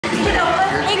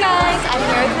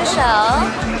Michelle.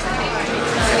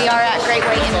 We are at Great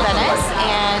White in Venice,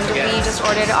 and we just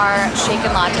ordered our shaken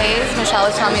lattes. Michelle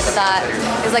was telling me that that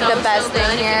is like the best thing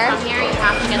here. Here you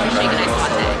have to get the shaken ice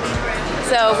latte.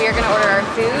 So we are gonna order our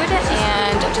food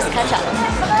and just catch up.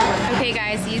 Okay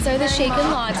guys, these are the shaken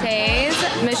lattes.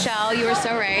 Michelle, you were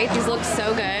so right. These look so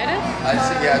good.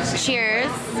 Cheers.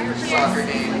 Soccer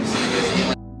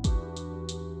games.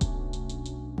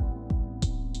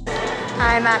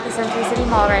 I'm at the Century City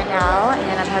Mall right now,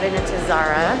 and I'm heading into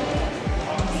Zara.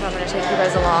 So I'm gonna take you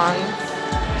guys along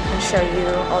and show you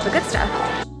all the good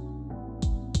stuff.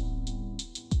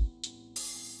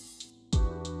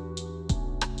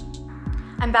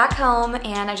 I'm back home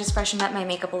and I just freshened up my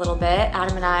makeup a little bit.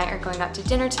 Adam and I are going out to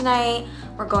dinner tonight.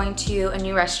 We're going to a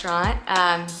new restaurant,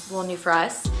 well, new for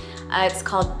us. It's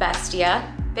called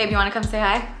Bestia. Babe, you wanna come say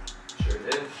hi? Sure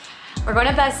did. We're going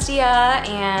to Bestia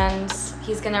and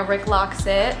he's gonna Rick Locks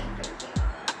it.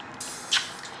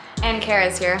 And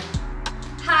Kara's here.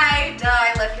 Hi, duh,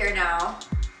 I live here now.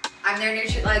 I'm their new,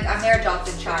 I'm their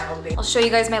adopted child. I'll show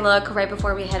you guys my look right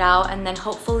before we head out, and then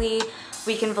hopefully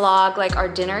we can vlog like our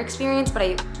dinner experience, but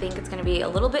I think it's gonna be a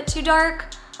little bit too dark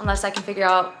unless I can figure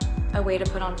out a way to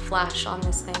put on flash on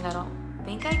this thing. I don't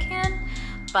think I can,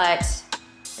 but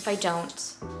if I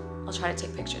don't, I'll try to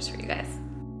take pictures for you guys.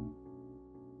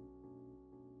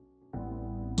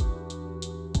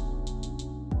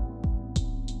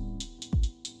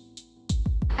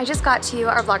 I just got to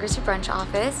our Vloggers to Brunch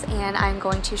office and I'm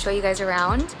going to show you guys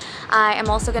around. I am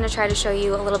also going to try to show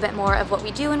you a little bit more of what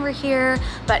we do when we're here,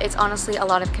 but it's honestly a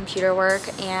lot of computer work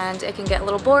and it can get a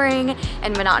little boring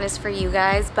and monotonous for you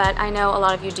guys, but I know a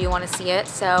lot of you do want to see it,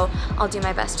 so I'll do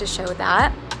my best to show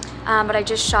that. But I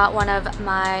just shot one of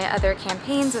my other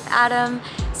campaigns with Adam,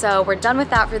 so we're done with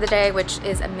that for the day, which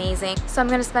is amazing. So I'm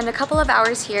gonna spend a couple of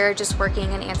hours here just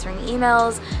working and answering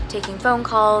emails, taking phone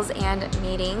calls and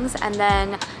meetings, and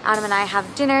then Adam and I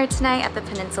have dinner tonight at the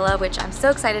Peninsula, which I'm so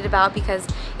excited about because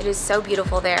it is so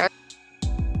beautiful there.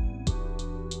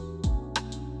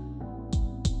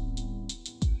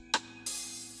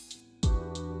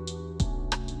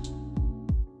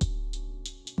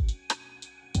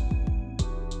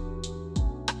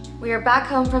 We are back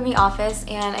home from the office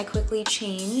and I quickly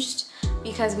changed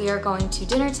because we are going to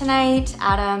dinner tonight.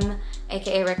 Adam,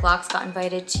 aka Rick Locks, got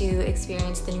invited to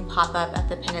experience the new pop-up at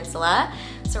the Peninsula.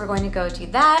 So we're going to go do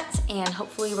that and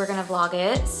hopefully we're gonna vlog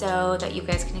it so that you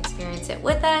guys can experience it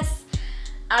with us.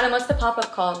 Adam, what's the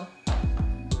pop-up called?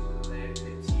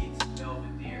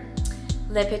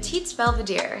 Le Petit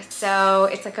Belvedere. So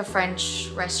it's like a French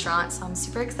restaurant, so I'm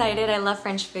super excited. I love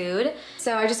French food.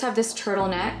 So I just have this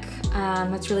turtleneck.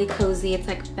 It's really cozy. It's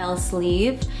like bell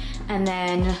sleeve. And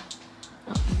then,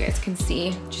 oh, you guys can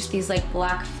see, just these like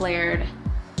black flared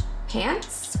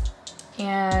pants.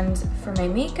 And for my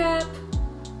makeup,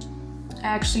 I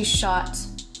actually shot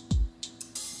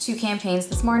 2 campaigns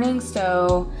this morning,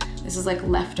 so this is like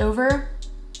leftover.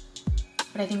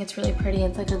 But I think it's really pretty.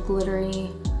 It's like a glittery,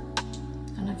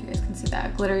 I don't know if you guys can see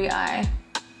that, glittery eye.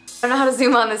 I don't know how to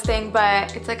zoom on this thing,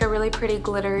 but it's like a really pretty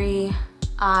glittery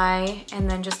eye and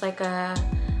then just like a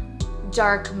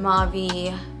dark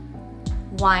mauve-y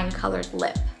wine colored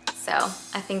lip. So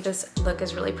I think this look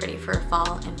is really pretty for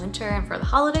fall and winter and for the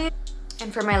holidays.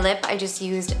 And for my lip, I just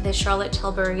used the Charlotte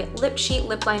Tilbury Lip Sheet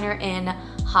Lip Liner in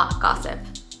Hot Gossip.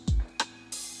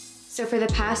 So for the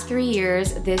past 3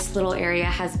 years, this little area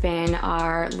has been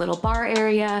our little bar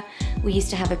area. We used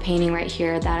to have a painting right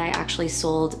here that I actually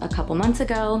sold a couple months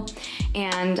ago.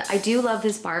 And I do love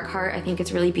this bar cart. I think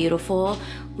it's really beautiful.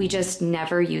 We just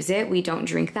never use it. We don't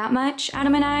drink that much,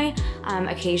 Adam and I.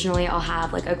 Occasionally I'll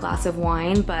have like a glass of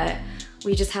wine, but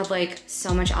we just have like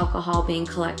so much alcohol being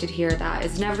collected here that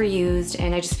is never used.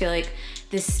 And I just feel like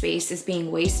this space is being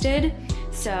wasted.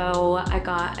 So I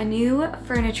got a new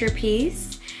furniture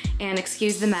piece. And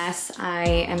excuse the mess, I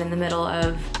am in the middle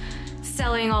of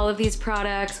selling all of these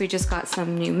products. We just got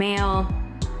some new mail.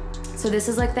 So this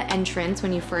is like the entrance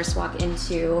when you first walk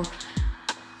into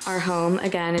our home.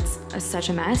 Again, it's such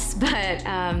a mess, but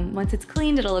once it's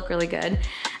cleaned, it'll look really good.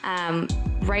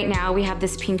 Right now we have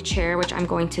this pink chair, which I'm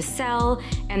going to sell.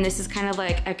 And this is kind of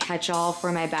like a catch-all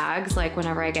for my bags. Like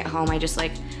whenever I get home, I just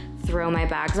like throw my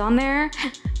bags on there.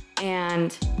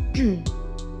 And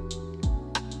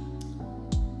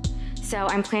so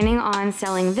I'm planning on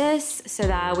selling this so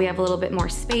that we have a little bit more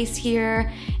space here.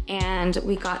 And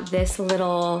we got this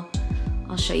little,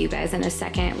 I'll show you guys in a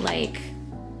second, like,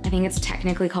 I think it's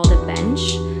technically called a bench.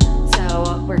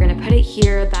 So we're gonna put it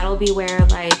here. That'll be where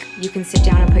like you can sit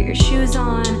down and put your shoes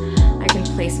on. I can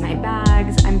place my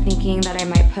bags. I'm thinking that I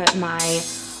might put my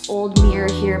old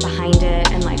mirror here behind it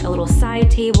and like a little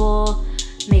side table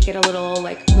make it a little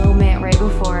like moment right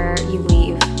before you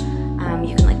leave.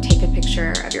 You can like take a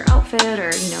picture of your outfit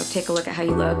or, you know, take a look at how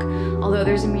you look. Although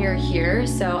there's a mirror here,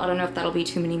 so I don't know if that'll be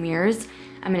too many mirrors.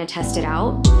 I'm gonna test it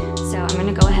out. So I'm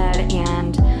gonna go ahead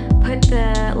and put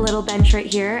the little bench right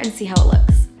here and see how it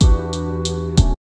looks.